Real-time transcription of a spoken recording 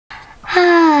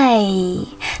Hey!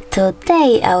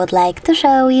 Today I would like to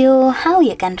show you how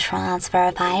you can transfer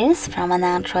files from an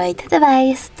Android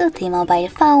device to T-Mobile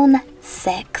phone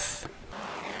 6.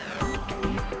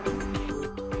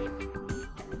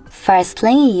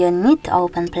 Firstly, you need to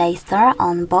open Play Store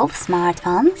on both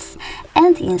smartphones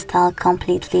and install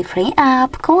completely free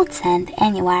app called Send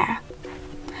Anywhere.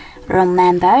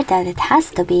 Remember that it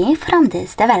has to be from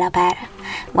this developer.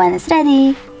 When it's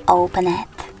ready, open it.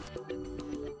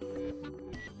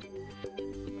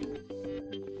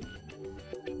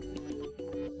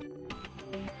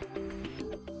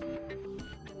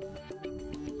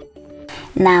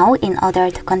 Now, in order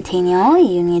to continue,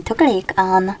 you need to click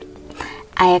on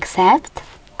I accept,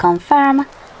 confirm,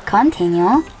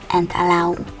 continue and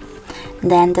allow.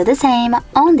 Then do the same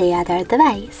on the other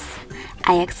device.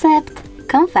 I accept,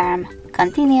 confirm,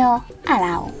 continue,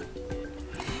 allow.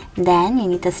 Then you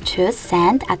need to choose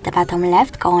Send at the bottom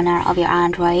left corner of your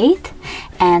Android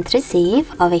and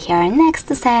Receive over here next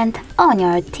to Send on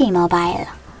your T-Mobile.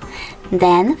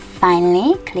 Then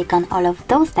finally click on all of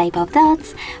those type of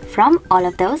dots from all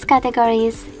of those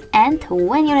categories, and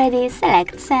when you're ready,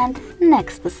 select Send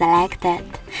next to Selected.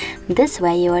 This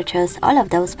way you will choose all of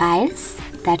those files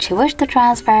that you wish to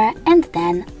transfer and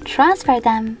then transfer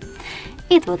them.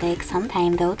 It will take some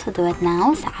time though to do it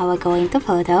now, so I will go into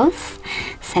Photos,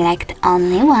 select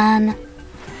only one,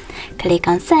 click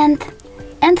on Send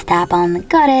and tap on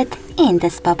Got it in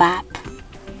this pop-up.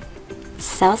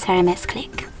 So sorry,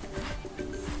 misclick.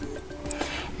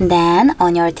 Then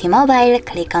on your T-Mobile,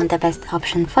 click on the best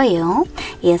option for you,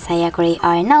 yes I agree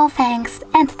or no thanks,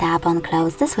 and tap on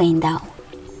Close this window.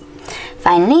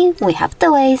 Finally, we have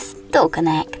two ways to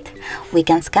connect. We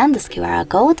can scan this QR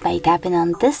code by tapping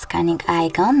on this scanning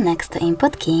icon next to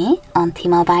input key on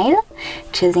T-Mobile,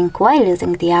 choosing while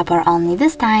using the app or only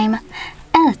this time,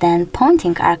 and then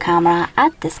pointing our camera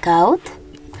at this code.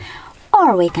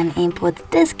 Or we can input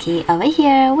this key over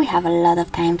here, we have a lot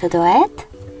of time to do it.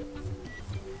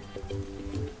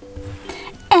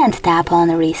 And tap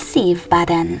on Receive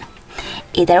button.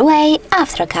 Either way,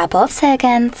 after a couple of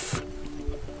seconds,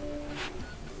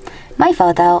 my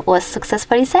photo was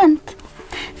successfully sent.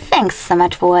 Thanks so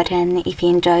much for watching. If you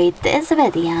enjoyed this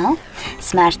video,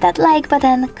 smash that like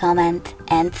button, comment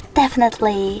and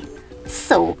definitely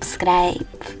subscribe.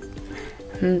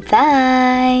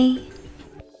 Bye!